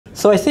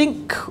So I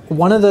think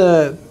one of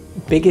the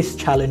biggest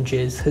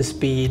challenges has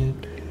been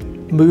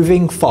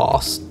moving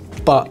fast,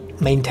 but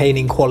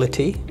maintaining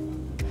quality.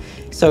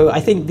 So I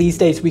think these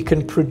days we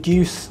can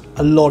produce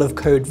a lot of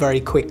code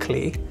very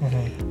quickly,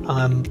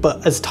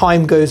 but as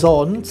time goes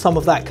on, some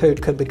of that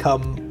code can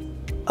become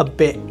a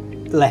bit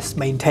less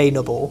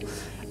maintainable.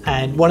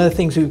 And one of the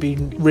things we've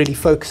been really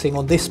focusing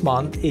on this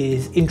month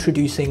is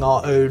introducing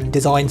our own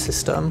design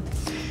system.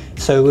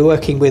 So we're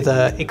working with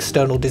an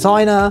external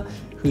designer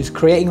who's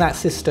creating that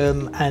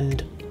system,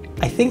 and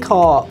I think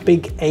our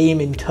big aim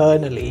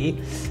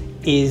internally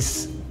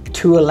is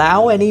to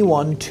allow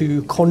anyone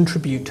to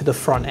contribute to the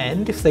front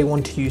end if they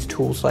want to use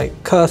tools like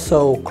Cursor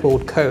or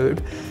Claude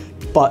Code,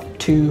 but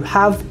to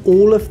have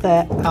all of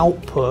their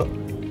output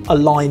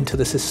aligned to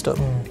the system.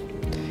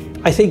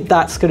 I think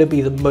that's going to be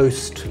the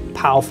most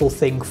powerful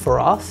thing for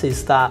us,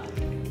 is that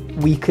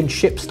we can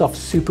ship stuff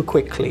super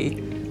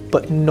quickly,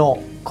 but not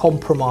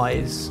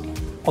compromise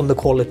on the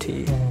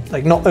quality,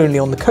 like not only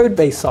on the code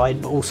base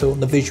side, but also on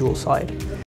the visual side.